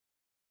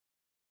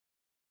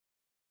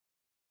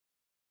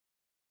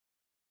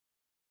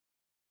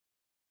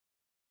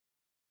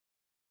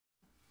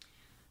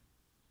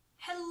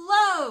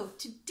Hello!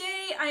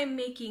 Today I am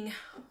making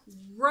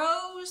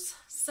rose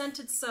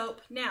scented soap.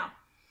 Now,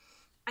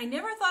 I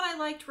never thought I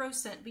liked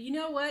rose scent, but you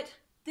know what?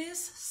 This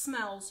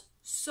smells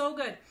so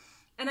good.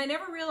 And I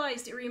never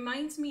realized it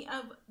reminds me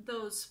of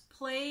those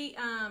play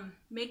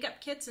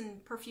makeup kits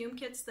and perfume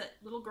kits that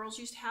little girls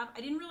used to have.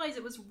 I didn't realize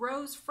it was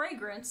rose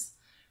fragrance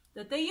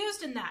that they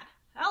used in that.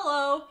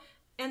 Hello!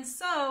 And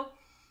so,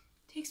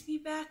 it takes me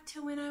back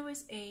to when I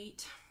was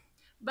 8.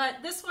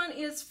 But this one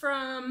is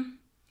from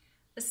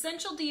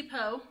Essential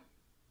Depot.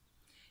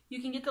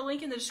 You can get the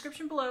link in the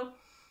description below.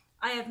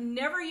 I have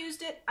never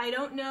used it. I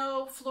don't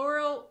know.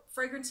 Floral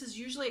fragrances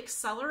usually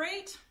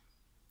accelerate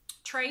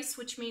trace,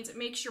 which means it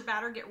makes your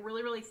batter get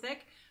really, really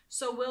thick.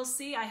 So we'll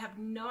see. I have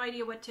no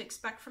idea what to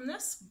expect from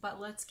this,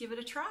 but let's give it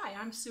a try.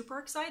 I'm super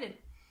excited.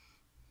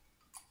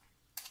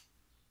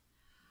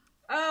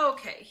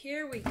 Okay,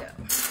 here we go.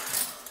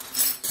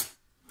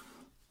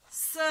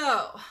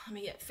 So let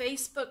me get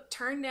Facebook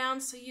turned down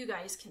so you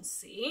guys can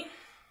see.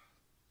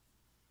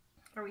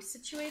 Are we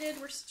situated?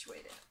 We're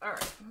situated. All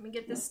right, let me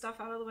get this stuff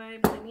out of the way,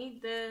 but I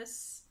need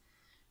this.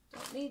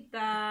 Don't need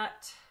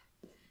that.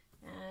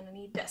 And I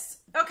need this.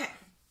 Okay,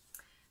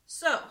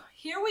 so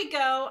here we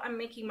go. I'm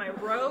making my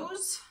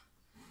rose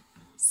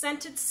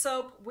scented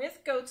soap with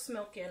goat's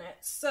milk in it.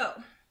 So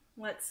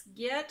let's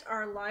get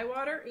our lye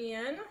water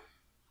in.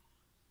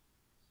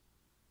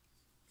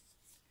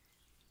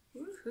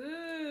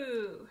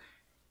 Woohoo!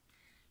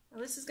 Now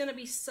this is going to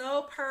be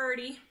so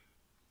pretty.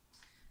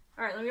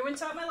 All right, let me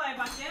rinse out my lye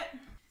bucket.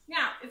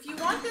 Now, if you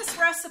want this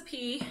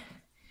recipe,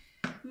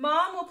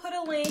 Mom will put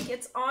a link.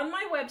 It's on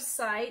my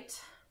website,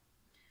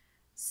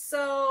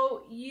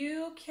 so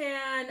you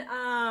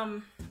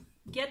can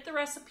get the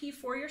recipe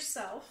for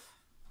yourself.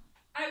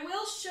 I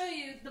will show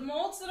you the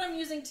molds that I'm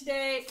using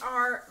today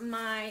are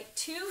my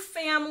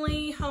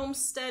 2-family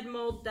Homestead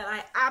mold that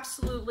I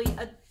absolutely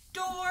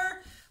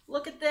adore.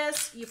 Look at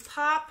this. You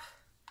pop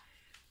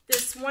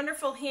this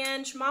wonderful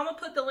hinge. Mom will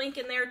put the link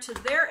in there to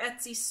their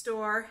Etsy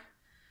store.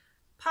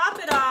 Pop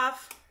it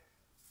off,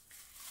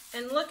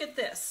 and look at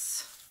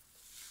this.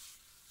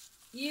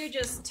 You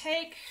just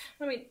take,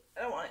 I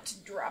don't want it to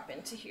drop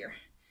into here.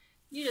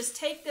 You just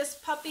take this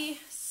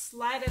puppy,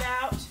 slide it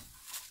out.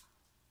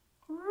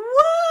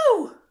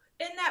 Woo!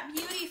 Isn't that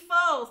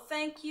beautiful?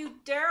 Thank you,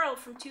 Daryl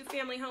from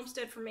 2-Family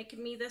Homestead, for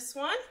making me this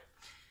one.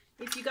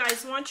 If you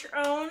guys want your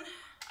own,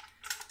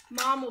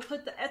 Mom will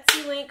put the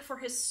Etsy link for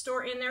his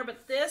store in there,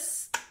 but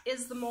this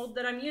is the mold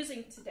that I'm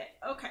using today.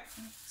 Okay,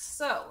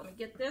 so let me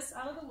get this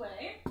out of the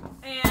way.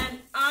 And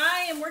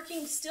I am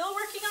still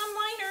working on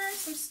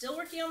liners. I'm still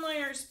working on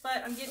liners,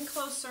 but I'm getting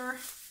closer.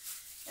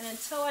 And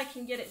until I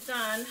can get it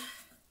done,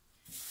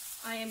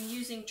 I am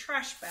using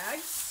trash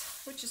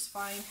bags, which is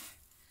fine.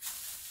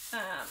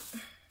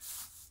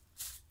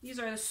 These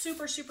are the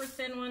super, super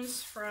thin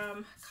ones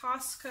from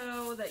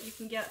Costco that you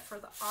can get for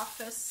the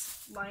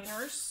office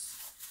liners.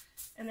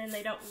 And then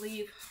they don't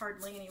leave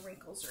hardly any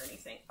wrinkles or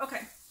anything. Okay,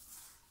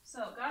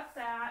 so got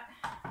that,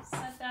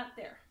 set that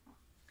there.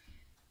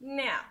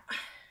 Now,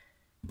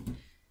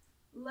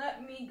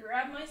 let me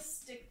grab my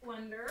stick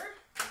blender.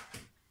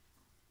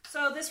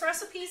 So this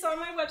recipe is on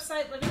my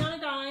website, Living on a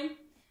Dime.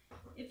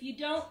 If you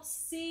don't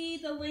see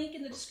the link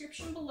in the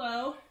description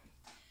below,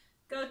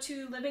 go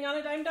to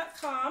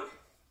livingonadime.com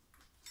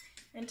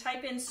and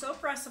type in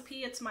soap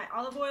recipe. It's my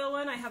olive oil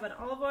one. I have an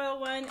olive oil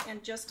one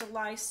and just a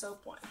lye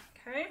soap one,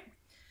 okay?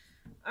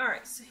 All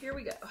right, so here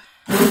we go.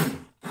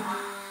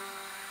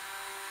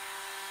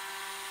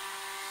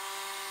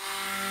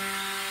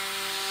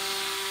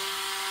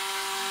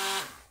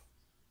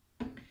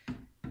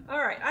 All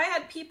right, I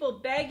had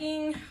people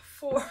begging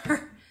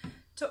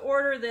to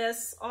order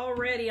this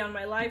already on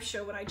my live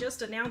show when I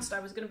just announced I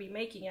was going to be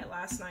making it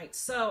last night.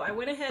 So I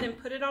went ahead and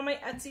put it on my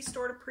Etsy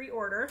store to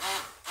pre-order.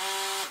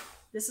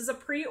 This is a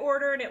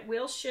pre-order and it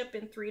will ship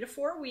in 3 to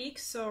 4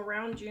 weeks, so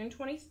around June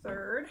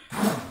 23rd.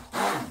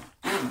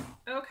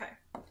 Okay,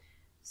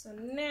 so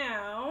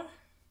now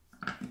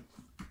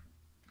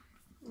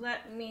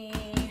let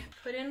me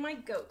put in my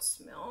goat's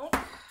milk.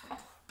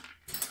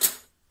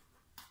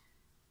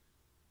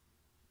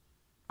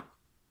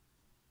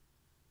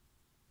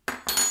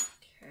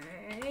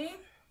 Okay,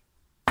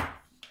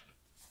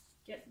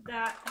 get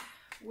that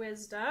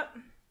whizzed up.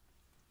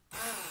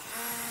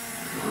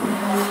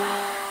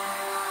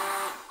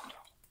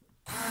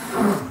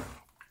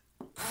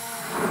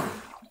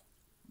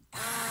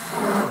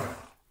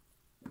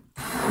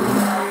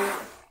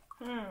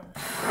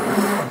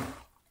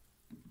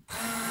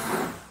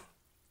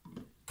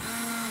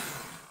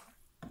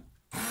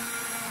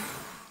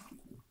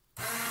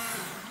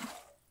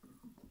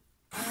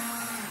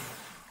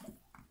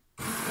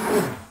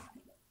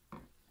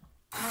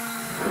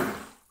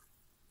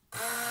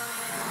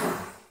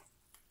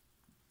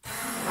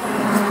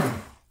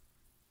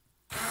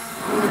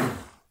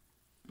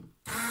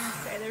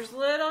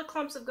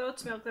 Clumps of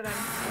goat's milk that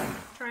I'm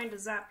trying to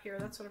zap here.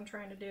 That's what I'm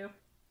trying to do.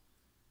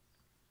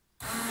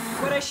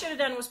 What I should have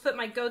done was put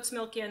my goat's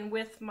milk in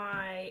with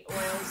my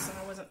oils, and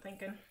I wasn't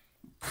thinking.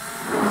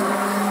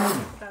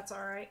 That's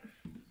all right.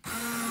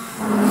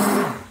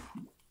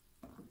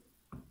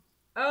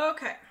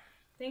 Okay, I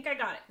think I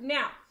got it.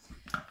 Now,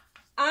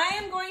 I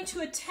am going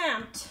to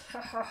attempt,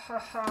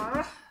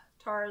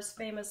 Tara's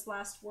famous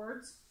last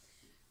words,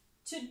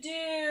 to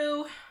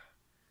do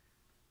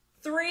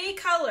 3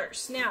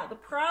 colors. Now, the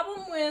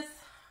problem with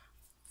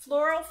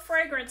floral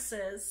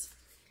fragrances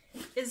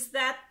is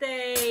that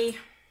they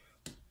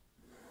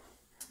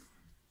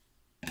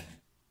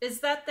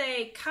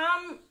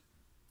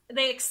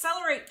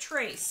accelerate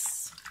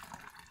trace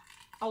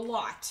a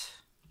lot.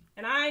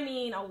 And I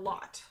mean a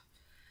lot.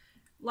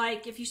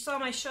 Like if you saw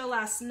my show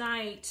last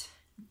night,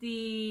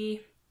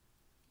 the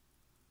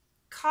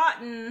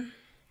cotton,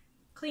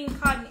 clean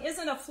cotton,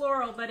 isn't a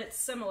floral, but it's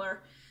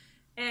similar.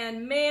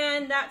 And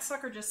man, that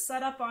sucker just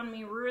set up on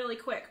me really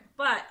quick.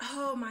 But,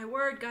 oh my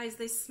word, guys,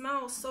 they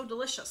smell so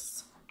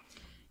delicious.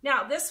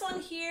 Now, this one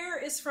here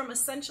is from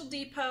Essential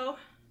Depot.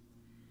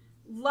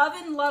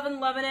 Loving, loving,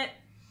 loving it.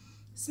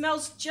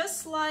 Smells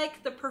just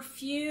like the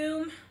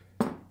perfume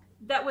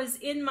that was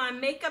in my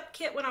makeup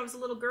kit when I was a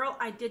little girl.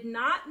 I did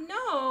not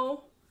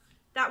know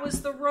that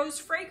was the rose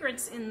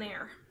fragrance in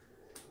there.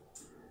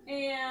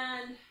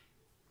 And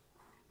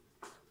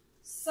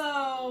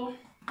so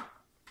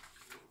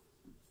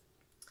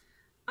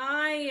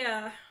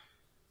I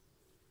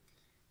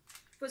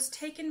was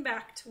taken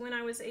back to when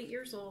I was 8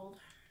 years old.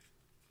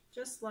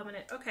 Just loving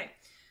it. Okay,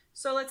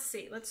 so let's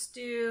see. Let's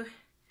do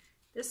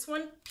this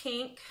one,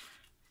 pink.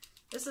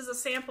 This is a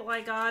sample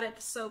I got at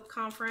the soap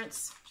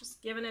conference.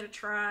 Just giving it a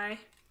try.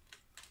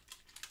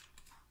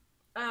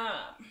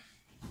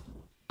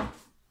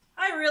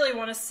 I really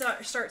want to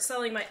start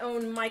selling my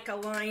own mica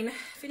line.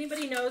 If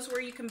anybody knows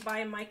where you can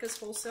buy micas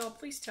wholesale,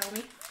 please tell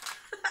me.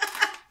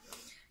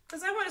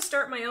 Because I want to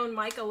start my own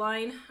mica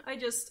line. I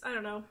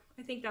don't know.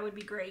 I think that would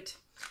be great.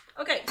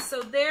 Okay,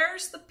 so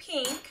there's the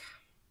pink.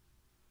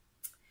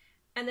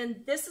 And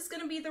then this is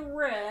going to be the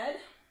red.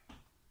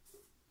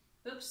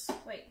 Oops,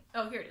 wait.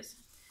 Oh, here it is.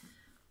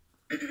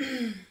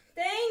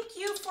 Thank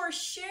you for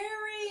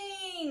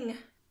sharing.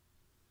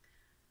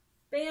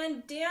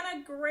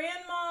 Bandana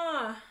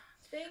Grandma.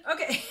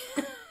 Okay.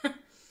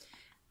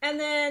 And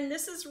then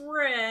this is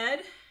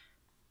red.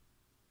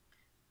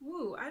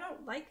 Ooh, I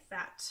don't like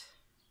that.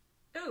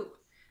 Ooh,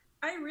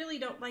 I really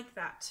don't like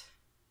that.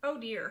 Oh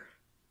dear.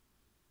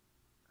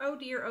 Oh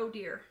dear, oh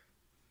dear.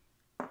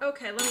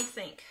 Okay, let me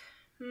think.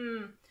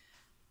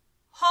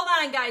 Hold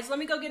on, guys. Let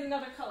me go get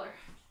another color.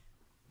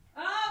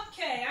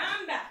 Okay,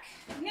 I'm back.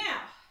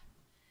 Now,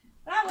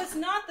 that was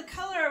not the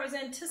color I was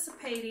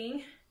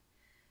anticipating.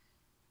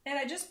 And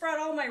I just brought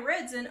all my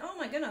reds in. Oh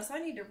my goodness, I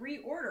need to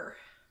reorder.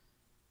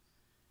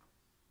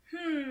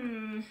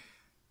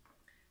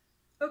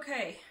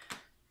 Okay.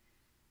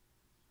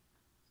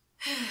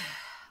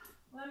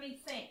 Let me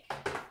think.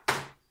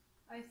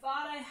 I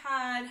thought I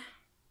had...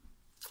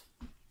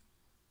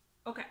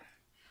 Okay.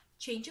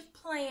 Change of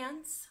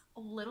plans. A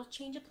little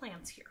change of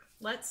plans here.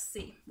 Let's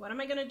see. What am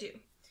I going to do?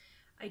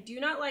 I do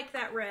not like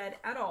that red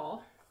at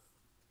all.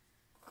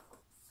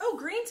 Oh,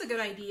 green's a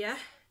good idea.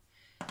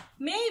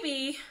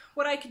 Maybe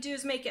what I could do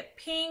is make it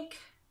pink,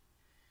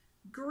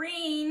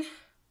 green,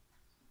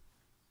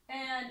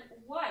 and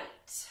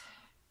white.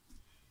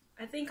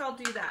 I think I'll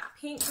do that.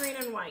 Pink, green,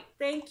 and white.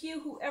 Thank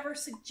you, whoever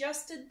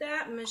suggested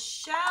that.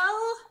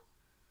 Michelle,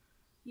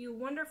 you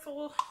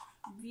wonderful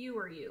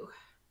viewer, you.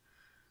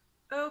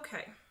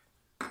 Okay.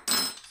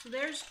 So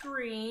there's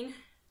green.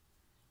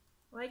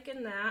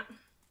 Liking that.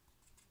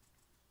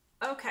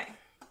 Okay.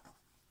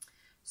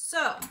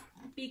 So,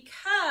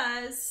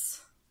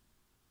 because...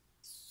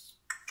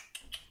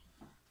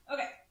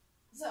 Okay,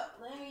 so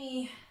let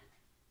me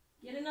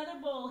get another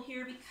bowl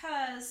here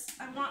because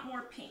I want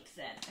more pink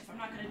then, if I'm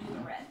not going to do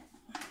the red.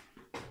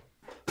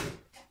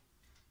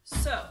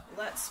 So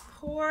let's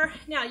pour.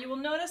 Now you will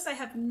notice I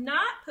have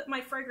not put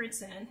my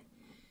fragrance in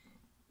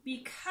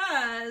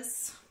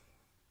because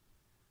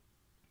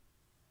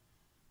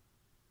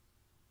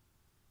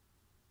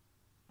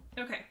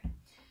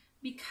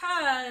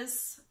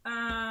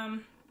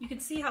you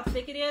can see how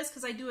thick it is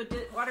because I do a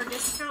water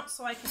discount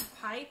so I can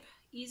pipe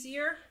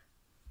easier.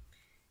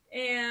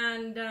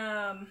 And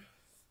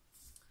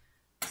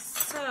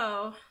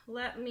so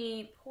let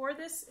me pour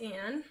this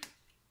in.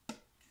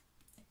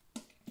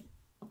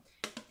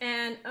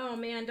 And oh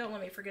man, don't let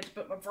me forget to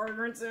put my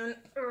fragrance in.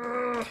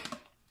 Ugh.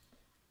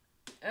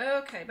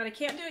 Okay, but I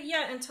can't do it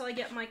yet until I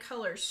get my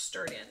colors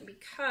stirred in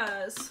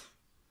because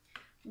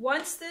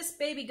once this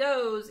baby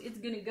goes, it's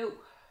gonna go.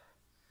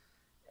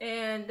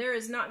 And there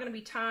is not gonna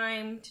be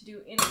time to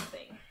do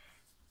anything.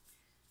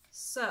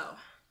 So,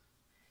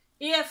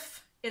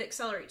 if it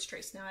accelerates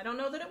trace. Now, I don't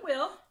know that it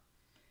will,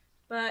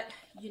 but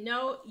you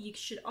know, you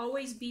should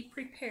always be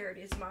prepared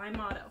is my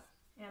motto,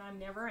 and I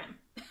never am.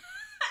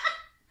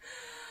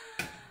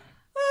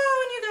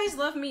 Oh, and you guys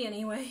love me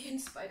anyway, in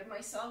spite of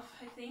myself,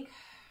 I think.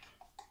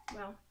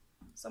 Well,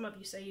 some of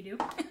you say you do.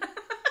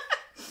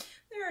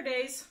 There are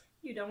days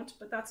you don't,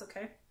 but that's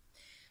okay.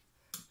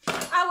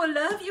 I will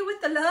love you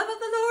with the love of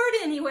the Lord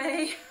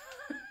anyway.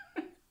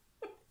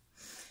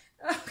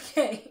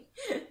 Okay.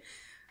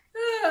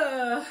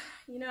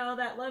 You know,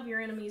 that love your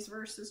enemies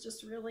verse is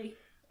just really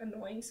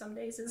annoying some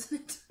days,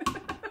 isn't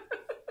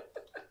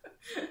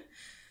it?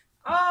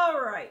 All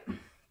right.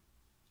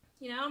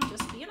 You know, I'm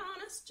just being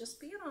honest, just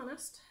being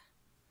honest.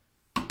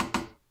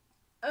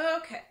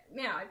 Okay,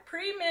 now I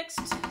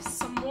pre-mixed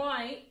some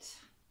white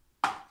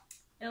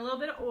and a little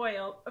bit of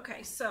oil.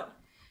 Okay, so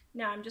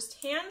now I'm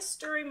just hand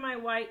stirring my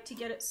white to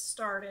get it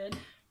started.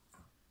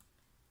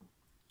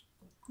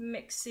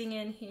 Mixing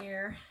in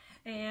here,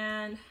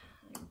 and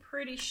I'm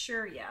pretty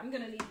sure, yeah, I'm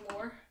gonna need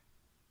more.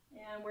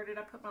 And where did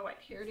I put my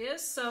white? Here it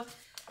is. So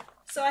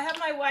I have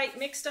my white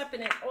mixed up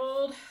in an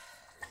old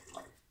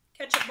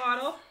ketchup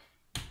bottle.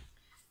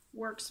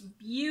 Works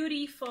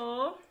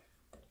beautiful.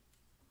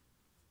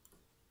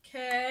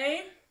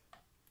 Okay.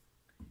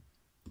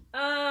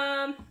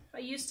 I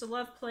used to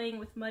love playing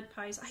with mud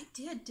pies. I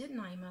did, didn't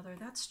I, Mother?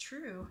 That's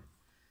true.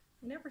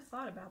 I never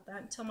thought about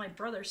that until my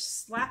brother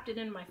slapped it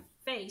in my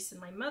face,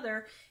 and my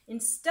mother,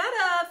 instead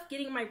of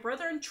getting my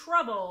brother in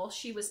trouble,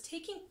 she was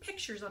taking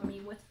pictures of me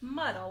with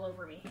mud all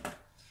over me.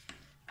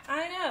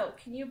 I know.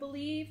 Can you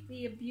believe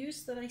the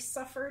abuse that I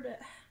suffered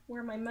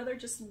where my mother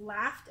just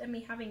laughed at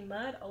me having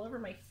mud all over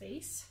my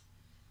face?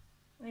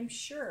 I'm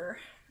sure.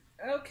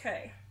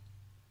 Okay.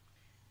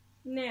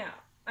 Now,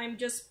 I'm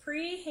just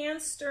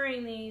pre-hand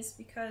stirring these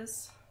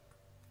because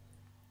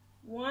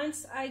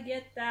once I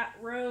get that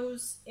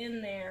rose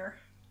in there,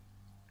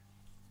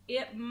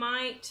 it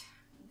might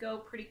go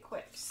pretty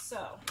quick.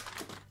 So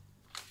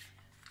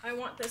I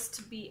want this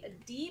to be a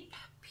deep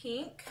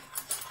pink.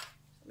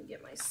 Let me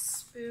get my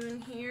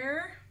spoon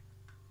here.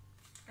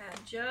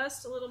 Add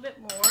just a little bit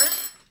more.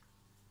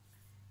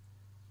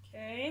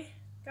 Okay.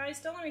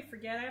 Guys, don't let me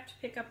forget, I have to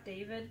pick up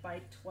David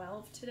by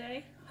 12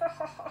 today.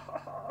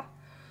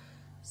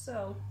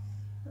 So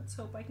let's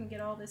hope I can get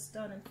all this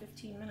done in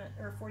 15 minutes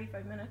or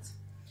 45 minutes.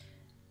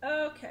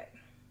 Okay.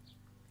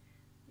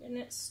 Getting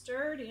it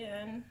stirred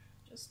in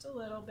just a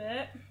little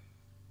bit.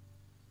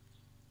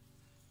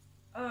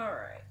 All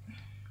right.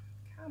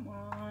 Come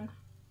on.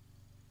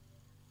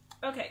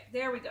 Okay,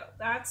 there we go.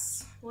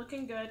 That's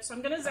looking good. So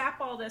I'm going to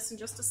zap all this in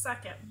just a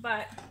second,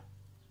 but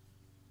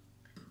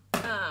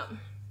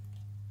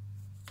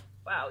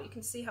wow, you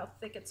can see how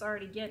thick it's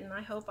already getting.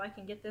 I hope I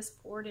can get this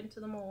poured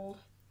into the mold.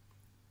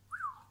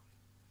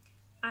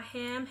 I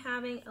am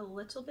having a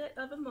little bit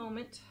of a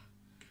moment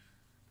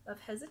of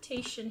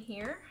hesitation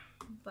here,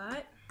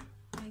 but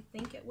I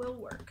think it will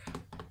work.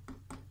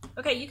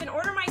 Okay, you can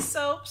order my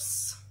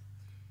soaps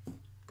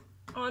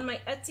on my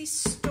Etsy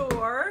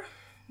store.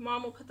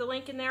 Mom will put the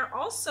link in there.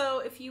 Also,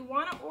 if you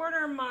want to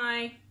order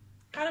my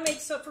How to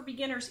Make Soap for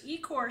Beginners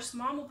e-course,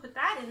 Mom will put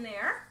that in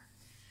there.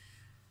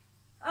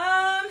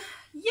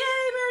 Yay,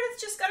 Meredith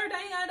just got her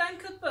Dining on a Dime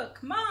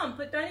cookbook. Mom,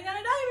 put Dining on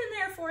a Dime in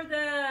there for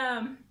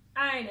them.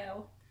 I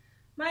know.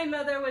 My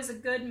mother was a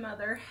good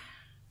mother.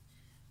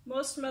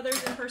 Most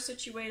mothers in her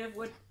situative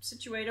would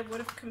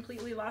have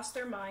completely lost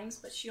their minds,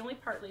 but she only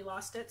partly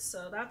lost it,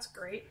 so that's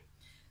great.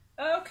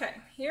 Okay,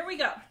 here we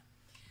go.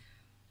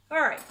 All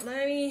right,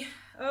 let me,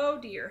 oh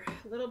dear,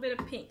 a little bit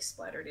of pink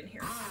splattered in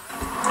here.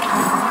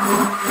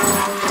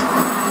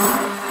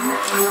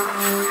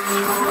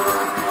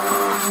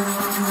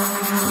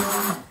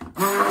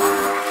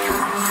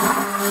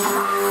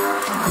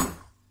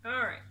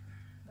 All right,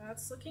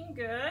 that's looking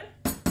good.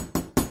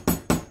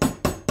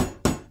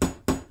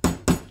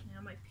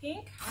 Now my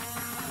pink.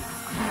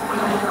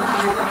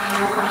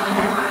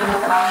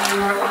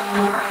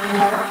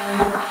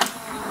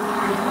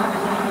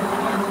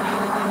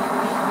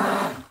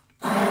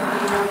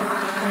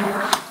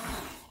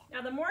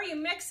 Now the more you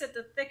mix it,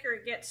 the thicker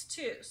it gets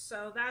too,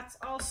 so that's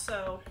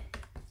also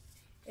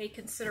a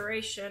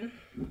consideration.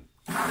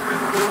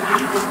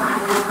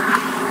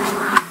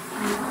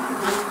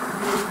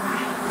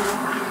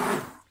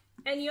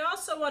 And you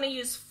also want to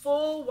use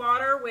full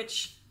water,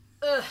 which,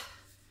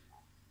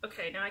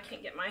 okay, now I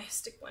can't get my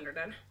stick blender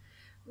done.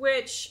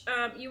 Which,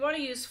 you want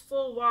to use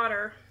full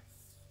water.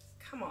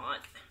 Come on.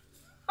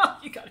 Oh,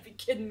 you gotta be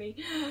kidding me.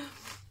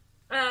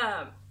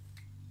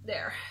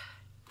 There.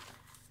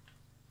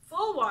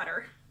 Full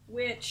water,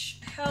 which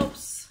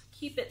helps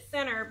keep it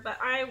thinner, but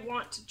I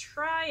want to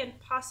try and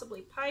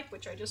possibly pipe,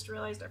 which I just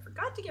realized I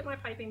forgot to get my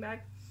piping bag.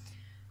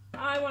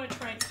 I want to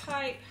try and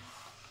pipe.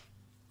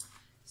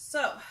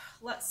 So,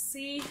 let's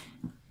see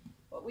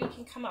what we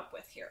can come up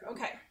with here.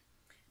 Okay,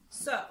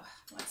 so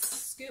let's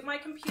scoot my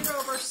computer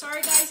over.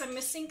 Sorry guys, I'm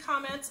missing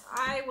comments.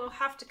 I will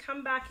have to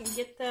come back and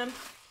get them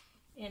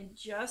in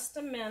just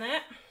a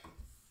minute.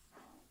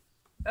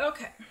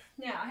 Okay,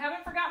 now I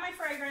haven't forgot my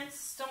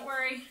fragrance, don't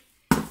worry,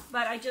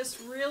 but I just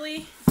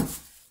really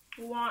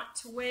want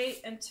to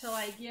wait until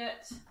I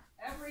get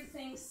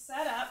everything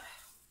set up,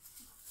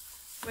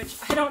 which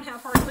I don't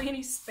have hardly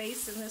any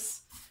space in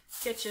this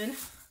kitchen.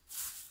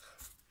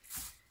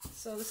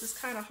 So this is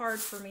kind of hard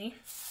for me.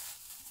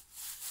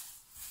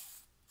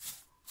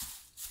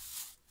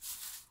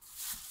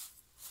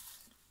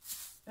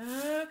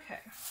 Okay.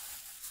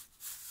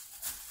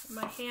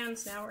 My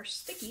hands now are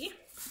sticky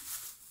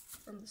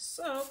from the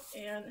soap,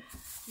 and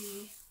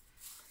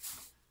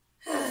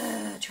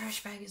the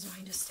trash bag is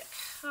mine to stick.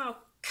 Oh,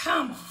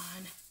 come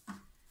on.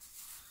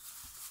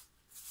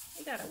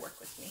 You gotta work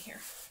with me here.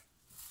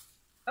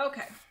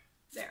 Okay,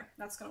 there,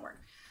 that's gonna work.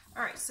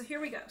 All right, so here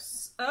we go.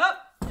 Oh,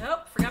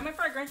 nope, forgot my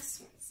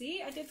fragrance.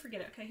 See, I did forget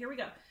it. Okay, here we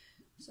go.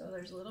 So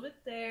there's a little bit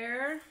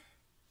there, a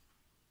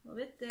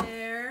little bit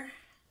there,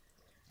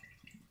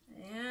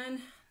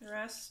 and the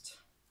rest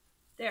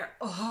there.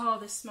 Oh,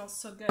 this smells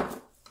so good.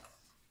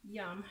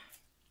 Yum.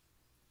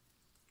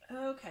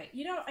 Okay,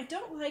 you know, I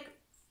don't like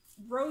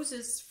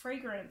Rose's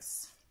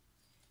fragrance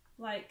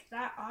like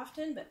that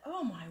often, but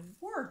oh my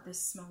word,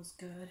 this smells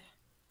good.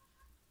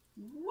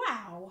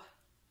 Wow.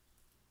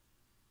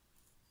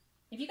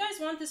 If you guys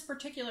want this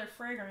particular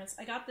fragrance,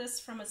 I got this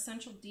from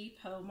Essential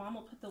Depot. Mom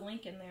will put the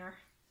link in there.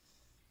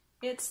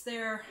 It's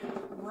their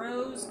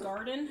Rose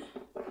Garden.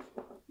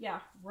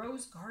 Yeah,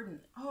 Rose Garden.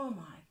 Oh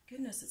my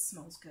goodness, it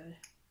smells good.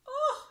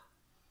 Oh,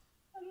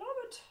 I love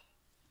it.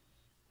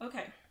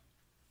 Okay,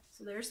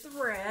 so there's the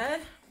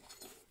red.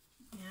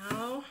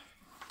 Now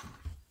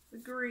the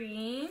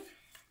green.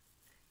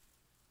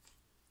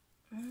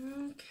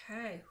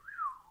 Okay.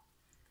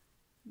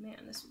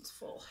 Man, this one's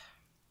full.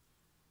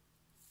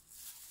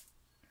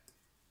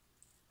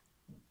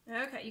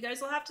 Okay, you guys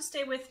will have to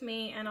stay with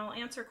me and I'll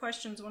answer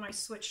questions when I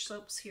switch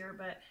soaps here,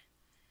 but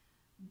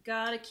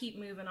gotta keep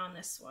moving on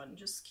this one.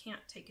 Just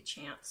can't take a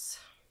chance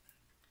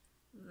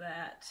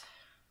that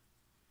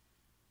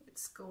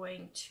it's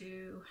going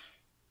to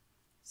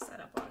set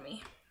up on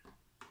me.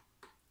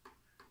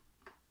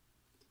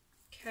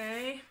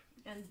 Okay,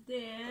 and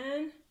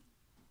then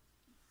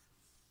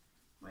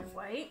my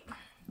white.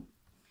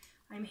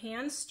 I'm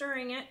hand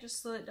stirring it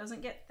just so it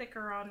doesn't get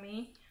thicker on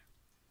me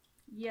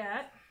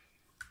yet.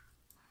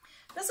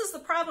 This is the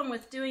problem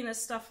with doing this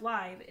stuff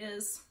live,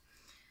 is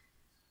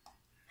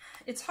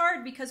it's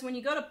hard because when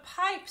you go to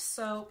pipe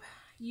soap,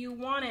 you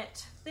want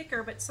it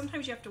thicker, but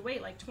sometimes you have to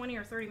wait like 20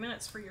 or 30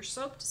 minutes for your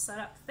soap to set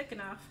up thick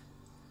enough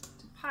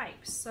to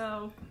pipe.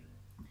 So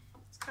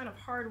it's kind of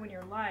hard when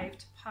you're live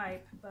to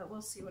pipe, but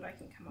we'll see what I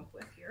can come up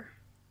with here.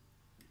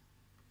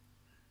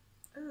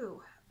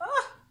 Ooh,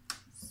 oh,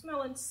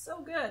 smelling so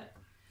good.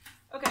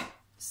 Okay,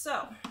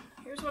 so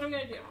here's what I'm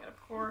gonna do. I'm gonna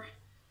pour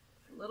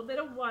a little bit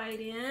of white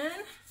in.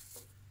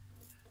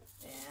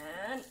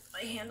 And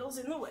my handle's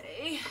in the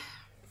way.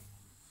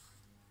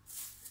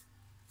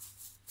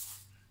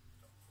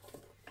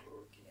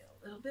 Okay,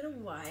 a little bit of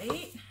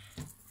white.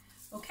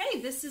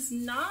 Okay, this is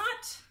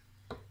not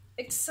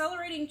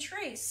accelerating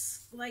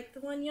trace like the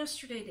one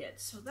yesterday did,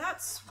 so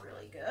that's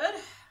really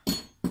good.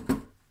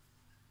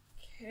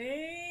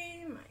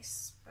 Okay, my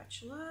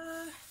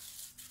spatula.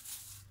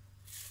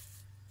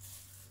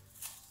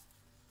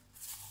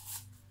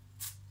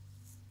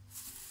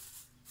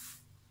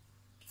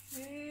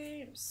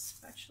 Okay, I'm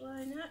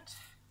spatulaing it.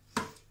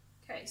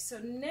 Okay, so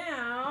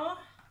now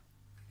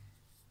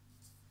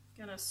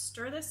I'm gonna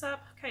stir this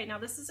up. Okay, now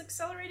this is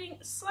accelerating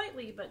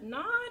slightly, but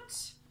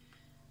not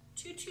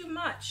too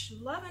much.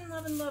 Loving,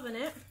 loving, loving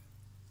it.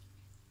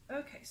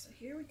 Okay, so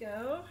here we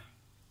go.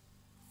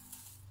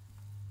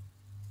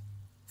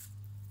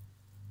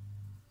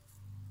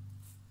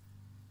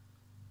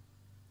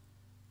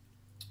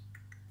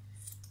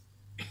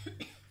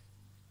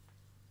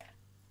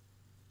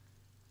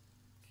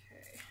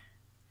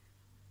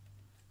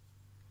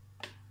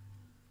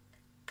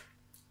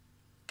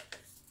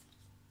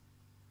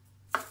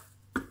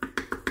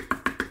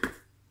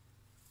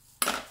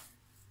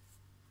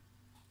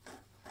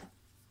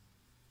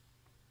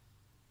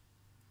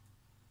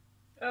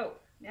 Oh,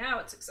 now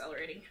it's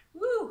accelerating.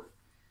 Woo!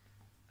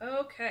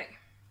 Okay,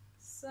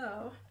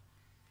 so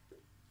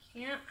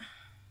can't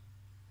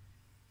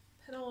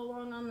pedal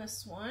along on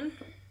this one.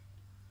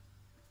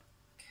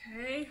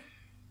 Okay,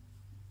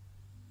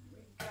 here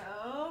we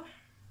go.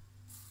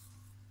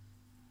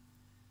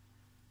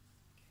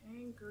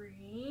 Okay,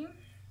 green.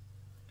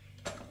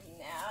 And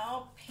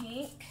now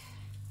pink.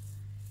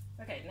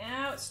 Okay,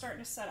 now it's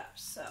starting to set up,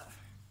 so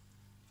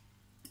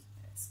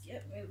let's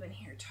get moving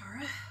here,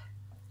 Tara.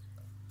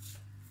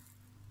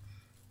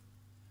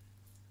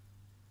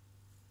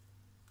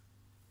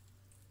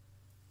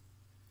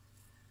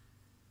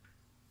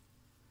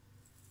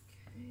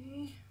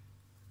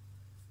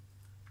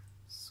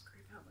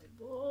 Scrape out my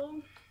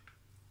bowl.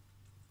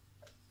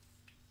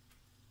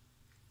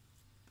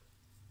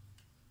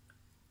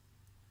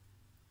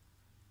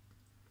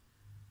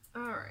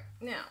 All right,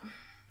 now.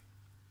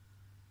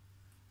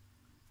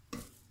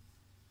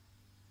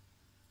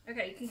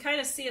 Okay, you can kind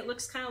of see it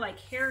looks kind of like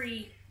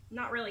hairy,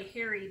 not really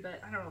hairy,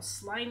 but I don't know,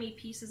 slimy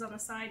pieces on the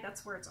side.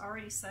 That's where it's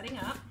already setting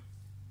up.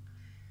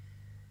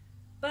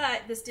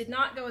 But this did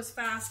not go as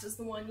fast as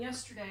the one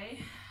yesterday,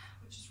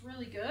 which is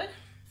really good.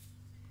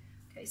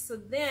 Okay, so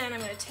then I'm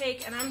going to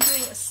take, and I'm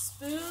doing a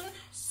spoon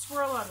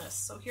swirl on this.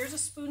 So here's a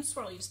spoon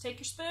swirl. You just take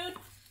your spoon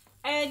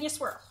and you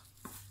swirl.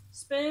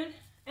 Spoon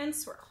and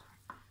swirl.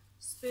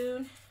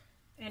 Spoon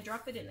and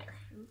drop it in there.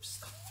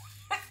 Oops.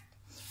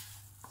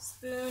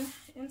 Spoon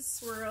and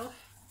swirl.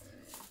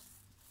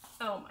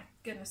 Oh my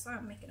goodness,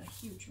 I'm making a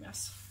huge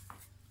mess.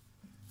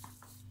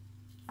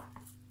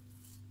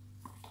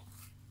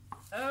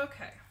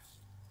 Okay.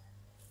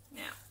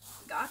 Now,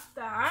 got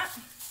that.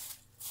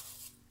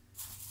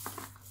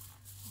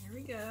 There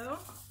we go.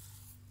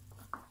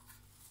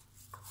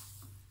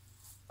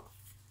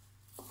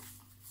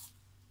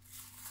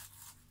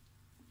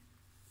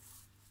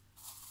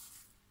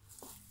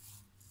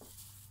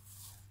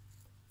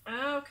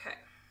 Okay.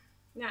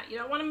 Now, you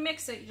don't want to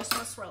mix it, you just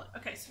want to swirl it.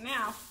 Okay, so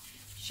now,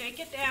 shake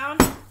it down,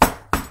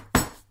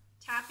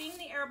 tapping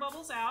the air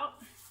bubbles out.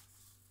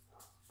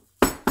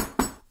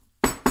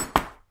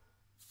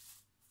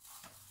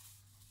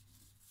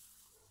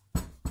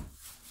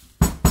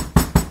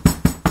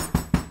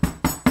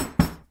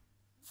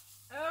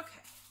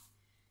 Okay.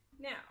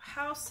 Now,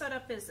 how set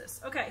up is this?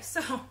 Okay,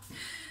 so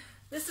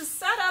this is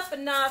set up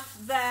enough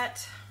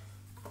that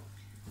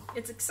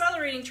it's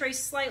accelerating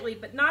trace slightly,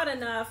 but not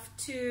enough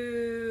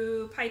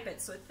to pipe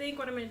it. So I think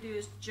what I'm going to do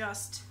is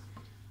just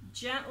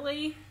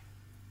gently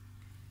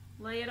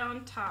lay it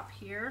on top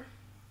here.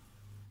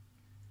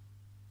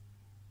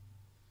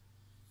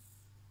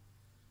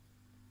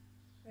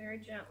 Very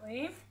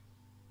gently.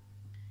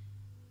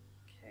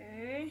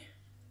 Okay.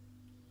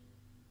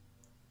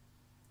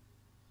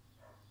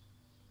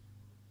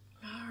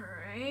 All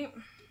right.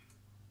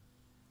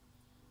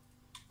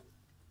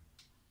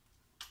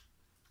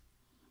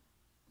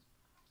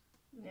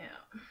 Now,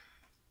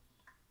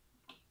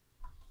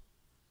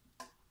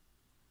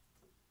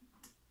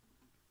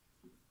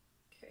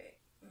 okay,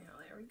 now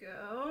there we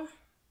go.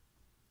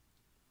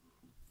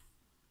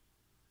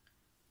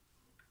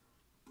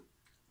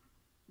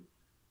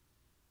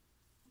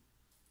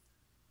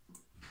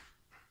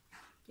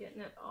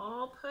 Getting it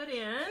all put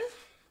in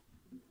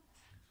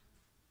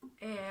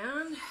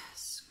and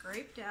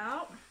scraped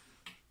out.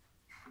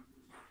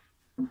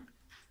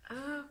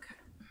 Okay.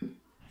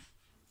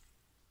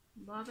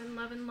 Loving,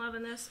 loving,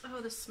 loving this.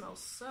 Oh, this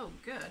smells so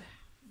good.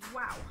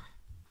 Wow.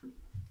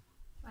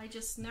 I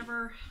just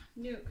never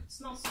knew it could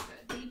smell so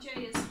good.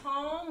 DJ is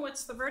home.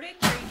 What's the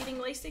verdict? Are you getting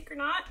LASIK or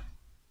not?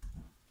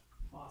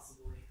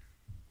 Possibly.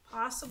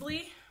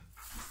 Possibly?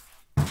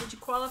 Did you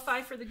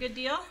qualify for the good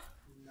deal?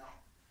 No.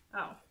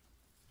 Oh.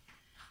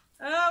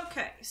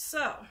 Okay,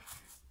 so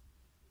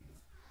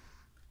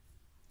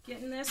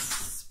getting this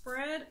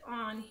spread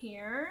on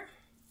here.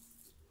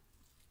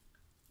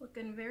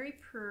 Looking very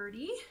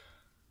pretty.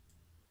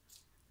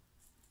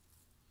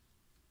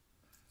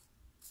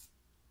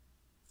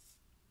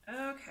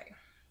 Okay,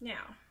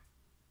 now,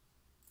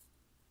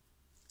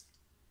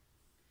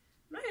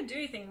 I'm not going to do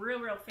anything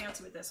real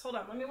fancy with this. Hold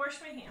on, let me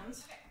wash my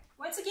hands. Okay.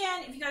 Once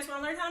again, if you guys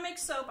want to learn how to make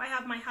soap, I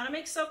have my How to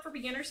Make Soap for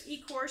Beginners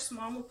e-course.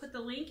 Mom will put the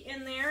link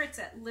in there. It's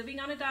at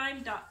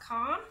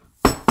livingonadime.com.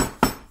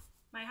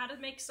 My How to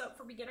Make Soap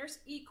for Beginners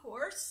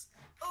e-course.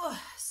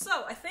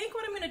 So, I think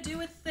what I'm going to do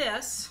with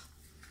this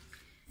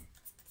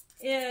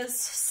is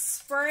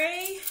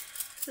spray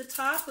the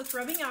top with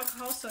rubbing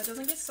alcohol so it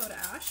doesn't get soda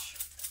ash.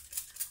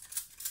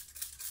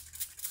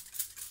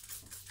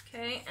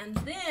 Okay, and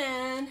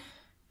then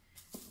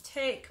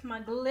take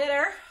my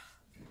glitter,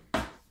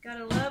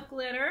 gotta love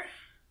glitter,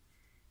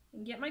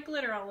 and get my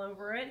glitter all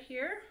over it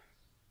here.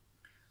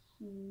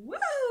 Woo,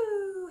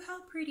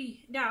 how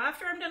pretty. Now,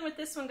 after I'm done with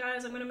this one,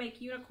 guys, I'm gonna make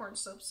unicorn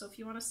soap, so if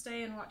you wanna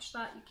stay and watch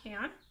that, you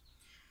can.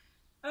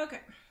 Okay,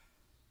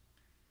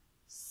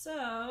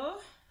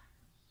 so,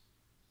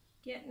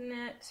 getting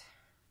it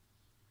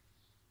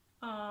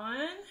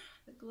on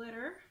the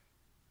glitter,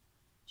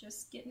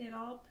 just getting it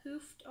all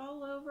poofed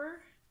all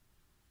over.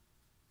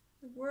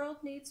 The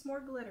world needs more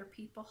glitter,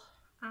 people,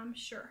 I'm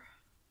sure.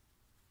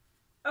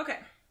 Okay,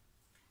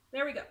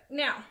 there we go.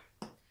 Now,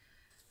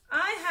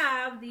 I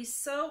have these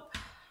soap,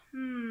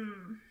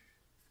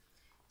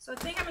 so I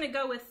think I'm gonna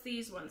go with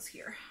these ones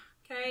here.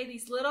 Okay,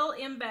 these little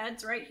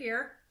embeds right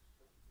here.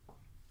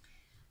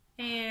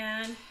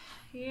 And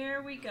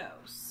here we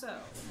go. So,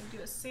 I'm gonna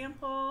do a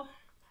sample,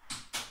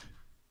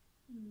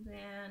 and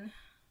then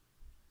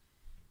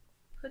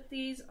put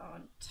these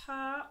on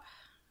top.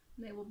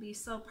 They will be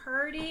so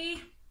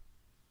pretty.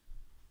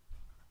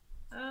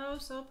 Oh,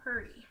 so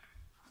pretty.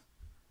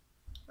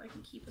 If I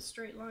can keep a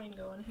straight line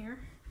going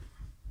here.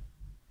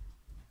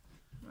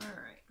 All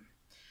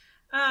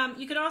right.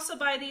 You can also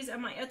buy these at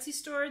my Etsy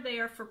store. They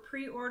are for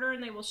pre-order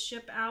and they will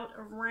ship out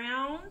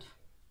around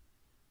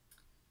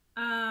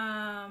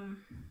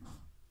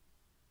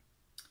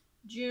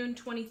June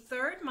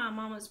 23rd, my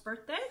mama's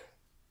birthday.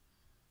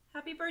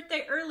 Happy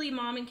birthday early,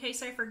 Mom, in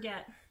case I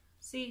forget.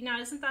 See, now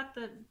isn't that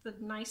the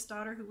nice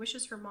daughter who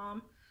wishes her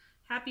mom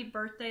happy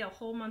birthday a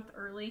whole month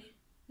early?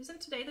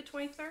 Isn't today the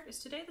 23rd? Is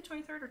today the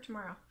 23rd or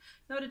tomorrow?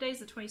 No, today's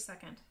the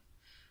 22nd.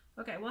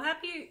 Okay, well,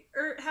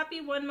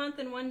 happy 1 month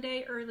and 1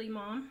 day early,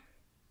 Mom.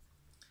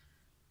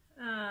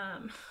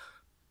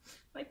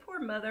 My poor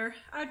mother.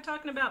 I'm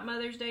talking about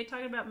Mother's Day,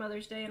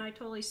 and I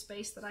totally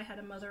spaced that I had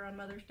a mother on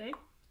Mother's Day.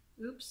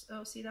 Oops.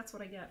 Oh, see, that's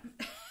what I get.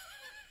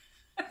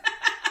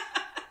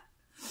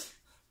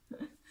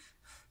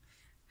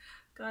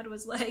 God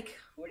was like,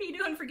 what are you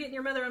doing forgetting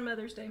your mother on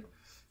Mother's Day?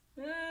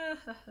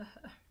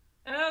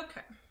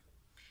 Okay.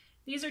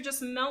 These are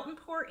just melt and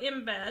pour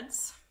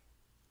embeds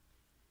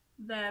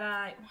that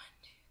I, 1, 2, 3,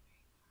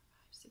 4,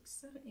 5,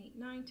 6, 7, 8,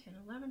 9, 10,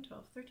 11,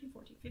 12, 13,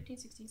 14, 15,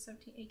 16,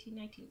 17, 18,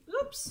 19.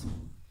 Oops.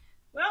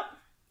 Well,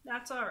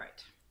 That's all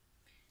right.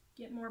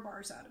 Get more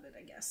bars out of it,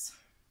 I guess.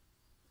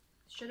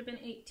 Should have been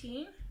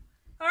 18.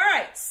 All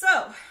right,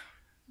 so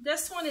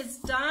this one is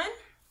done.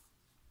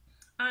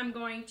 I'm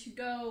going to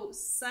go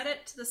set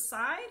it to the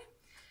side,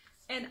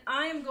 and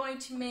I am going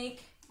to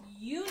make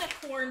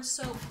unicorn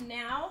soap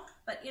now,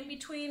 but in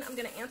between I'm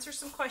going to answer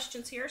some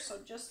questions here, so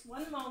just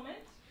one moment.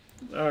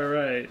 All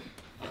right.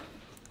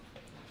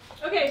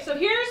 Okay, so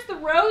here's the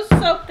rose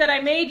soap that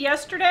I made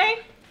yesterday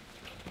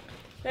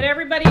that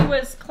everybody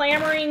was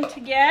clamoring to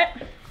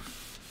get.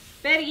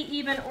 Betty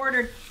even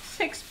ordered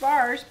 6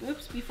 bars,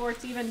 oops, before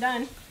it's even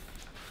done.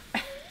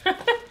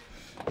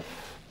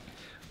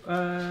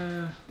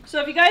 So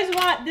if you guys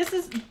want, this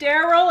is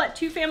Daryl at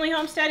Two Family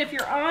Homestead. If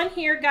you're on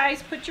here,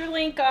 guys, put your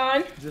link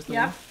on. Is this the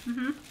yeah. one?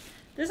 Mm-hmm.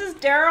 This is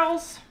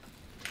Daryl's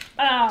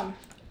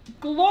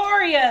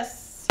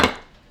glorious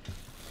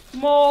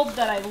mold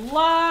that I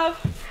love.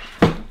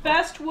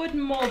 Best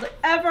wooden mold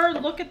ever.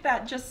 Look at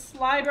that, just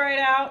slide right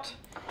out.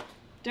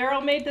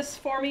 Daryl made this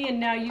for me, and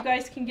now you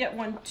guys can get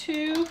one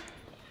too.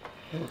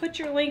 Put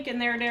your link in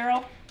there,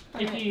 Daryl.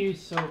 If you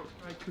use soap,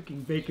 I'm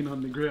cooking bacon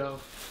on the grill.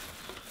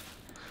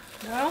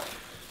 No?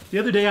 The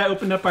other day I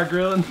opened up our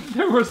grill and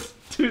there were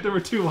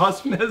two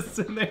wasp nests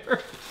in there.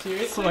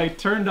 Seriously? So I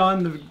turned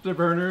on the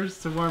burners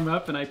to warm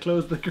up and I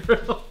closed the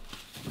grill.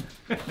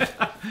 And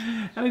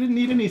I didn't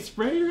need any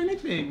spray or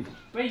anything.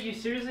 Wait, you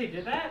seriously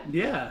did that?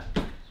 Yeah.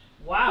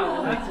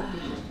 Wow, that's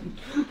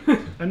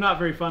efficient. I'm not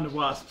very fond of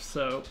wasps,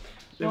 so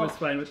it was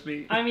fine with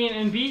me. I mean,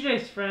 and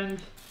BJ's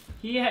friend,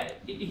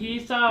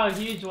 he saw a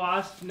huge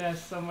wasp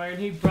nest somewhere and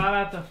he brought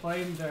out the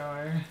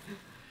flamethrower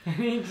and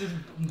he just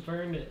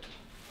burned it.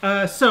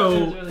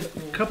 So, really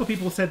cool. A couple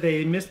people said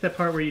they missed that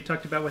part where you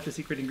talked about what the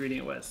secret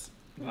ingredient was.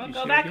 Well,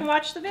 go back and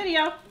watch the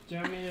video. Do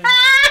you want me to...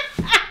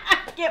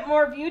 Get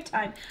more view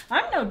time.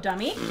 I'm no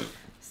dummy.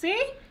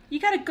 See? You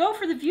gotta go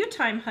for the view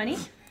time, honey.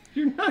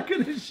 You're not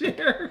gonna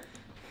share.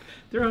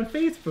 They're on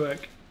Facebook.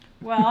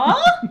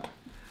 Well,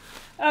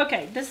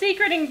 okay, the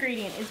secret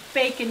ingredient is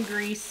bacon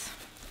grease.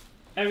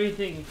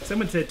 Everything.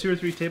 Someone said 2 or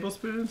 3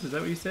 tablespoons. Is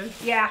that what you said?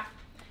 Yeah.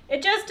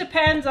 It just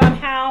depends on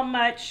how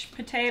much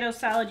potato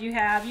salad you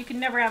have. You can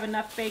never have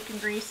enough bacon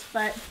grease,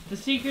 but The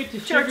secret to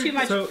sure sugar... too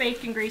much So,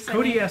 bacon grease. I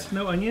Cody mean. asked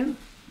no onion,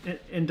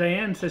 and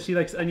Diane says she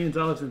likes onions,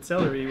 olives, and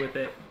celery with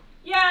it.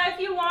 Yeah, if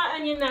you want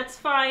onion, that's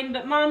fine,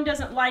 but Mom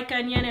doesn't like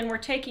onion, and we're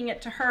taking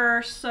it to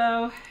her,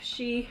 so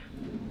she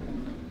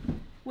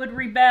would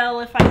rebel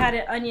if I had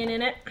an onion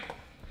in it,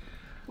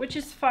 which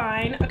is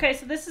fine. Okay,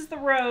 so this is the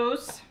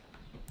rose.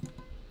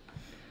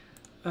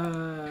 Let's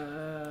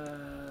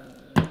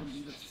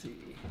see.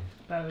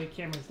 By the way,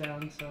 camera's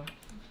down, so...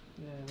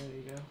 Yeah, there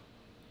you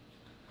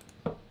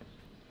go.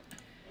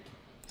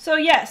 So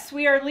yes,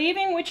 we are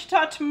leaving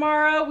Wichita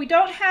tomorrow. We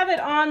don't have it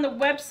on the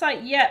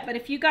website yet, but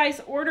if you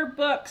guys order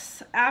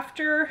books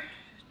after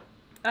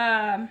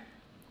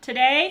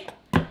today,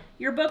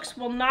 your books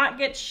will not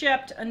get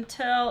shipped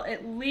until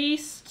at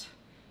least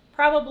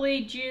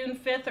probably June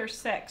 5th or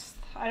 6th.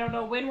 I don't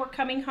know when we're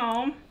coming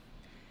home.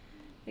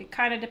 It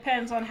kind of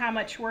depends on how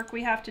much work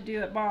we have to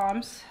do at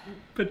Mom's.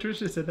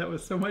 Patricia said that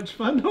was so much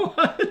fun to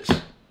watch.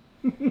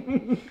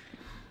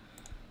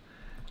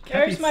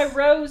 There's my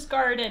rose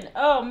garden.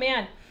 Oh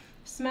man,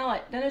 smell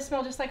it. Doesn't it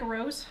smell just like a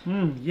rose?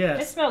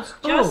 Yes. It smells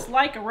just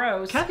like a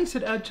rose. Kathy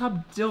said add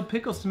chopped dill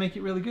pickles to make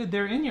it really good.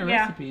 They're in your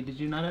recipe. Did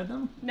you not add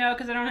them? No,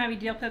 because I don't have any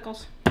dill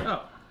pickles.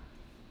 Oh.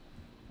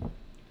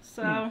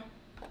 So,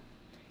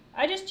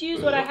 I just use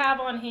what I have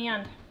on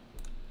hand.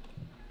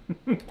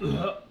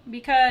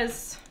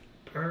 Because,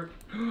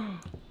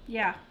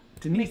 yeah,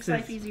 Denise makes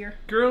says, life easier.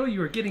 girl,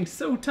 you are getting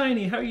so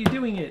tiny. How are you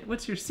doing it?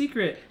 What's your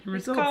secret? Your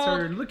It's results called-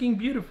 are looking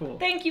beautiful.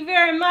 Thank you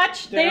very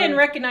much. They Down. didn't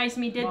recognize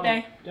me, did Mom,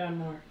 they? Down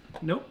more.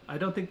 Nope, I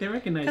don't think they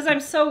recognize Because you. I'm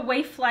so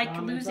waif-like,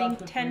 Mom, it's losing off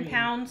the 10 frame.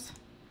 pounds.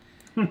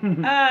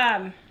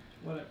 Whatever.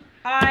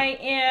 I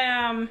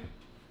am...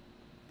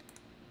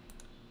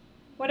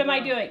 What am I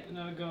doing?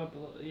 No, go up a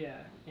little. Yeah.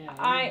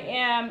 I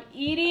am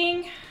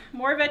eating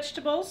more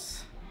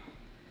vegetables.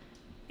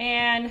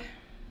 And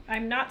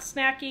I'm not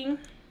snacking.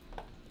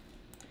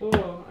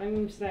 Oh,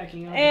 I'm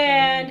snacking.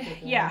 And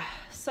yeah,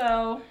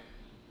 so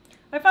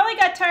I finally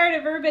got tired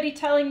of everybody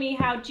telling me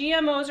how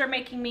GMOs are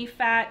making me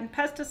fat and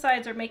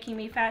pesticides are making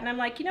me fat. And I'm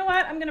like, you know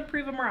what? I'm going to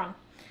prove them wrong.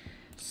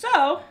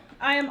 So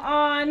I am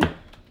on,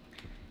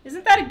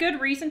 isn't that a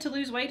good reason to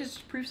lose weight, is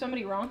to prove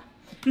somebody wrong?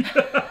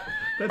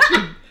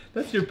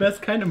 That's your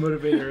best kind of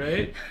motivator,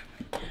 right?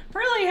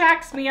 Really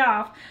hacks me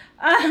off.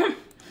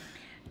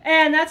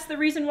 And that's the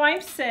reason why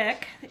I'm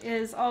sick,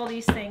 is all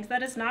these things.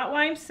 That is not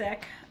why I'm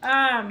sick.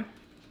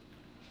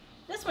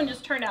 This one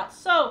just turned out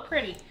so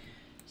pretty.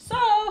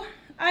 So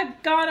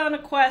I've gone on a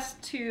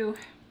quest to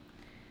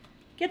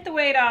get the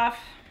weight off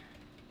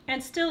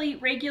and still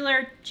eat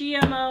regular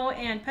GMO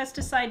and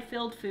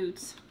pesticide-filled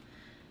foods.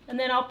 And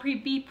then I'll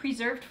be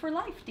preserved for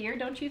life, dear,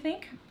 don't you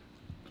think?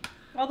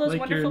 All those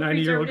Like wonderful your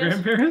 90-year-old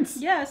preservatives. grandparents?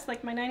 Yes,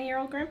 like my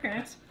 90-year-old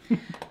grandparents.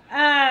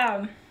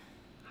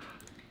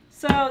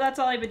 So that's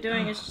all I've been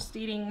doing is just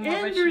eating more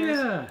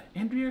vegetables.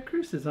 Andrea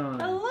Cruz is on.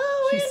 Hello,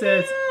 She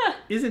Andrea. says,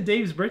 isn't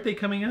Dave's birthday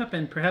coming up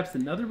and perhaps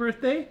another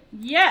birthday?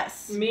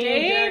 Yes. Me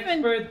and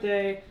Jack's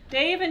birthday.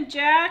 Dave and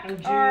Jack On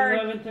June are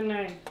 11th and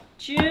 9th.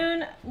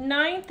 June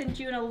 9th and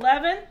June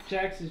 11th.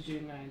 Jack's is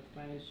June 9th.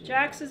 Mine is June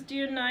Jack's 9th. is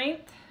June 9th.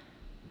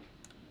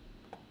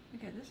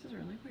 Okay, this is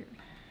really weird.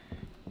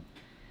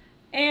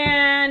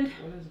 And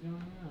What is going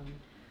on?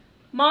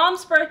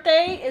 Mom's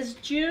birthday is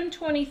June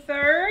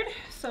 23rd.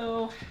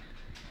 So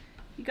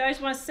if you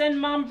guys want to send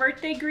Mom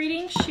birthday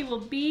greetings, she will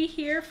be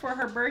here for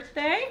her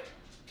birthday.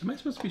 Am I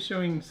supposed to be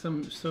showing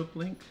some soap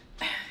link?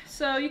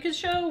 So you can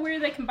show where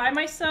they can buy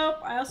my soap.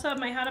 I also have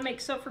my How to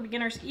Make Soap for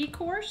Beginners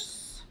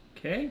e-course.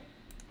 Okay.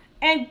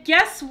 And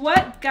guess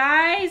what,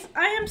 guys?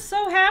 I am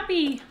so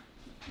happy.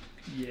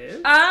 Yes.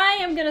 I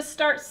am going to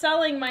start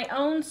selling my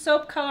own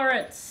soap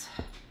colorants.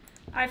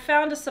 I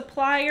found a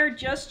supplier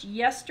just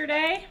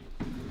yesterday.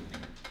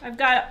 I've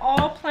got it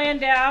all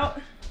planned out.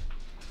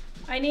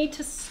 I need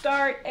to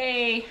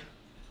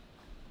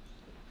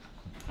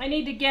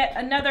get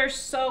another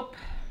soap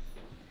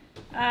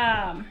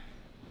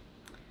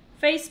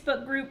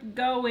Facebook group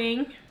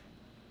going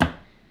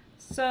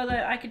so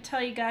that I could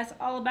tell you guys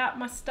all about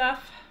my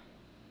stuff.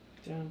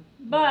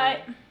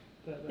 But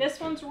this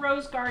one's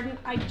Rose Garden.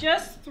 I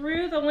just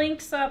threw the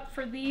links up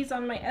for these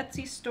on my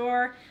Etsy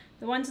store,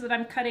 the ones that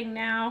I'm cutting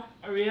now.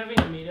 Are we having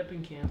a meetup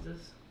in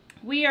Kansas?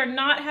 We are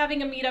not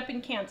having a meetup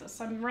in Kansas.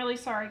 I'm really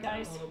sorry,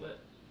 guys. A little bit.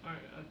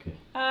 Alright,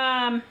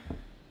 okay.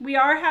 We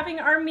are having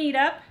our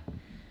meetup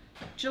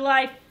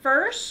July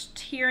 1st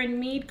here in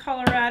Meade,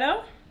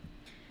 Colorado.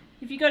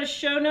 If you go to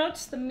show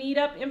notes, the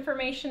meetup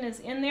information is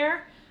in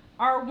there.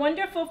 Our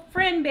wonderful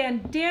friend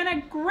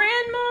Bandana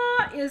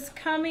Grandma is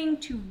coming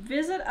to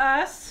visit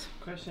us.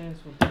 Question is,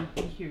 will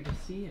they be here to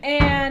see it?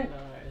 And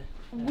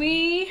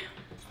we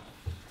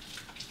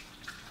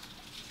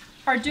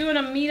are doing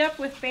a meetup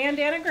with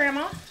Bandana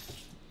Grandma.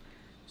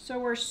 So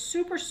we're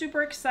super,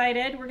 super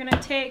excited. We're going to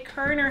take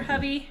her and her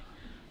hubby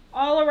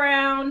all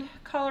around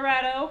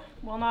Colorado.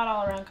 Well, not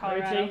all around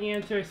Colorado. Are we taking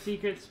him to a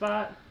secret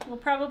spot? We'll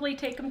probably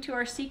take them to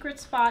our secret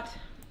spot.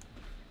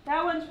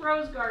 That one's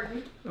Rose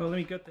Garden. Oh, let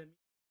me get that.